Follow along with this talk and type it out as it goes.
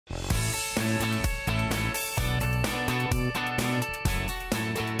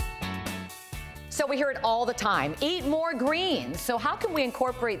we hear it all the time. Eat more greens. So how can we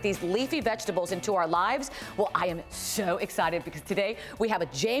incorporate these leafy vegetables into our lives? Well, I am so excited because today we have a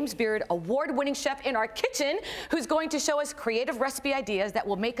James Beard award-winning chef in our kitchen who's going to show us creative recipe ideas that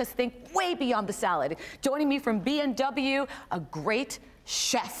will make us think way beyond the salad. Joining me from B&W, a great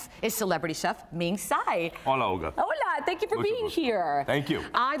chef is celebrity chef Ming Tsai. Hola, Olga. Hola, thank you for being here. Thank you.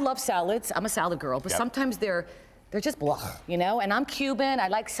 I love salads. I'm a salad girl, but sometimes they're just blah, you know? And I'm Cuban, I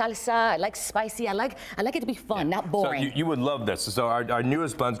like salsa, I like spicy, I like it to be fun, not boring. So you would love this. So our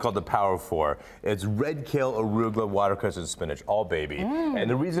newest blend's called the Power 4. It's red kale, arugula, watercress, and spinach, all baby. And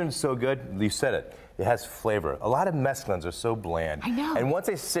the reason it's so good, you said it, it has flavor. A lot of mesclans are so bland. I know. And once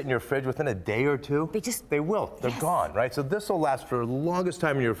they sit in your fridge within a day or two, they're gone, right? So this will last for the longest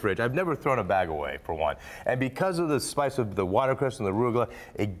time in your fridge. I've never thrown a bag away, for one. And because of the spice of the watercress and the arugula,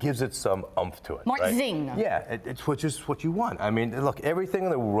 it gives it some oomph to it. More right? zing. Yeah, it's just what you want. I mean, look, everything in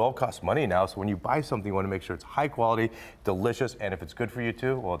the world costs money now, so when you buy something, you want to make sure it's high quality, delicious, and if it's good for you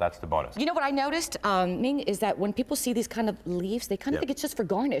too, well, that's the bonus. You know what I noticed, Ming, is that when people see these kind of leaves, they kind of think it's just for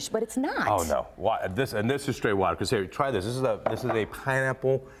garnish, but it's not. Oh no, this is straight watercress. Here, try this. This is a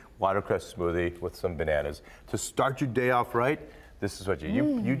pineapple watercress smoothie with some bananas. To start your day off right, this is what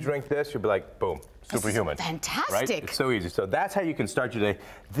you drink this, you'll be like, boom, superhuman. This is fantastic. Right? It's so easy. So that's how you can start your day.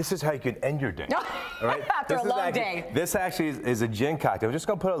 This is how you can end your day. All right? After a long day. This actually is a gin cocktail. I'm just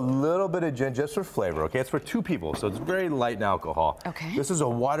gonna put a little bit of gin just for flavor, okay? It's for 2 people, so it's very light in alcohol. Okay. This is a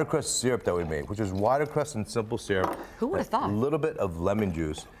watercress syrup that we made, which is watercress and simple syrup. Who would have thought? A little bit of lemon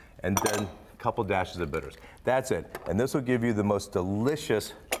juice, and then a couple dashes of bitters. That's it. And this will give you the most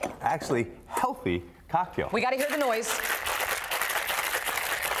delicious, actually healthy cocktail. We gotta hear the noise.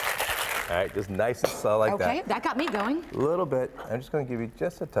 All right, just nice and slow like that. Okay, that got me going. A little bit. I'm just going to give you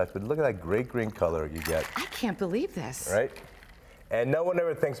just a touch, but look at that great green color you get. I can't believe this. Right? And no one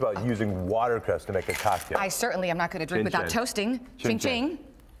ever thinks about using watercress to make a cocktail. I certainly am not going to drink without toasting. Ching ching.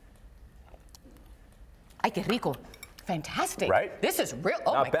 Ay, qué rico. Fantastic. Right? This is real.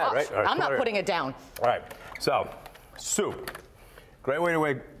 Oh my gosh. Right? Right, I'm not putting it down. All right. So, soup. Great way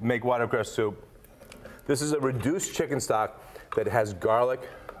to make watercress soup. This is a reduced chicken stock that has garlic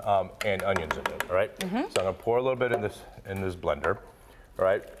and onions in it, all right? So I'm gonna pour a little bit in this blender, all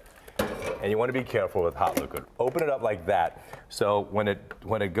right? And you wanna be careful with hot liquid. Open it up like that, so when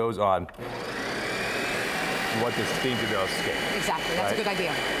it goes on, you want this steam to be able to escape. Exactly, that's a good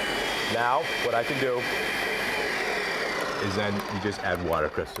idea. Now, what I can do is then you just add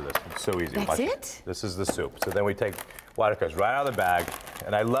watercress to this. It's so easy. That's it? This is the soup. So then we take watercress right out of the bag,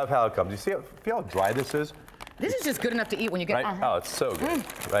 and I love how it comes. You see how dry this is? This is just good enough to eat when you get right? Oh, it's so good.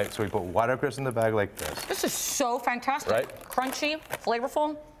 Right? So we put watercress in the bag like this. This is so fantastic. Right? Crunchy,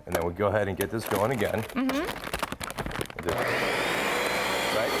 flavorful. And then we go ahead and get this going again. Right? I'm gonna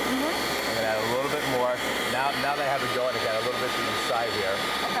add a little bit more. Now that I have it going again, a little bit to the side here.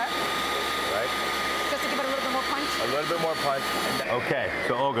 Okay. Right? Just to give it a little bit more punch? A little bit more punch. Okay,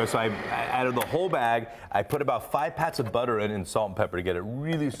 so Olga, I added the whole bag. I put about 5 pats of butter in and salt and pepper to get it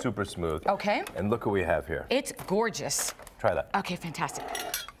really super smooth. Okay. And look what we have here. It's gorgeous. Try that. Okay, fantastic.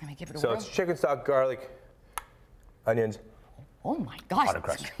 Let me give it a whirl. So it's chicken stock, garlic, onions. Oh my gosh.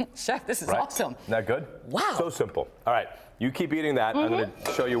 Watercress. Chef, this is awesome. Isn't that good? Wow. So simple. All right, you keep eating that. I'm gonna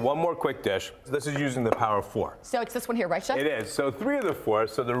show you one more quick dish. This is using the Power 4. So it's this one here, right, Chef? It is. So 3 of the 4.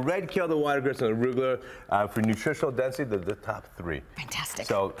 So the red kale, the watercress, and the arugula, for nutritional density, they're the top 3. Fantastic.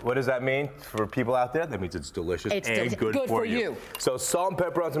 So what does that mean for people out there? That means it's delicious and good for you. So salt and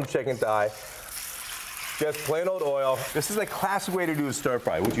pepper on some chicken thigh. Just plain old oil. This is a classic way to do a stir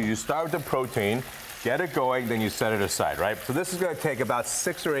fry, which you start with the protein, get it going, then you set it aside, right? So this is gonna take about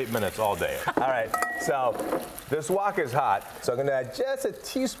 6 or 8 minutes all day. All right, so this wok is hot, so I'm gonna add just a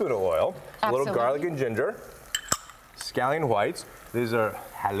teaspoon of oil, a little garlic and ginger, scallion whites. These are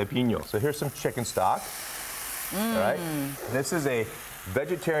jalapenos. So here's some chicken stock, all right? This is a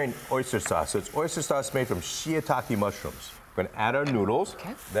vegetarian oyster sauce. So it's oyster sauce made from shiitake mushrooms. We're gonna add our noodles,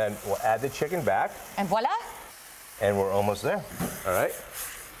 then we'll add the chicken back. And voila. And we're almost there, all right?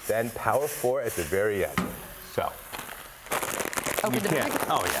 Then Power 4 at the very end. So. Open the bag?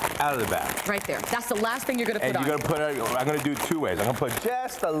 Oh yeah, out of the bag. Right there. That's the last thing you're gonna put on. And you're gonna put, I'm gonna do it 2 ways. I'm gonna put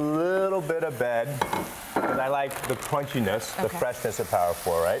just a little bit of bed, because I like the crunchiness, the freshness of Power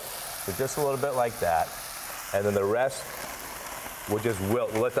 4, right? So just a little bit like that. And then the rest will just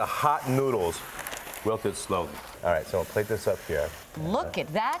wilt. We'll let the hot noodles wilt it slowly. All right, so I'll plate this up here. Look at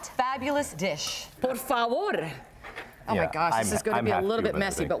that fabulous dish. Por favor. Oh my gosh, this is going to be a little bit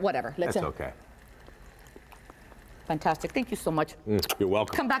messy, but whatever. That's okay. Fantastic. Thank you so much. You're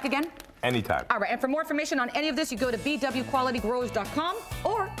welcome. Come back again? Anytime. All right, and for more information on any of this, you go to bwqualitygrowers.com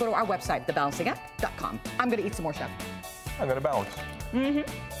or go to our website, thebalancingact.com. I'm going to eat some more, Chef. I'm going to balance.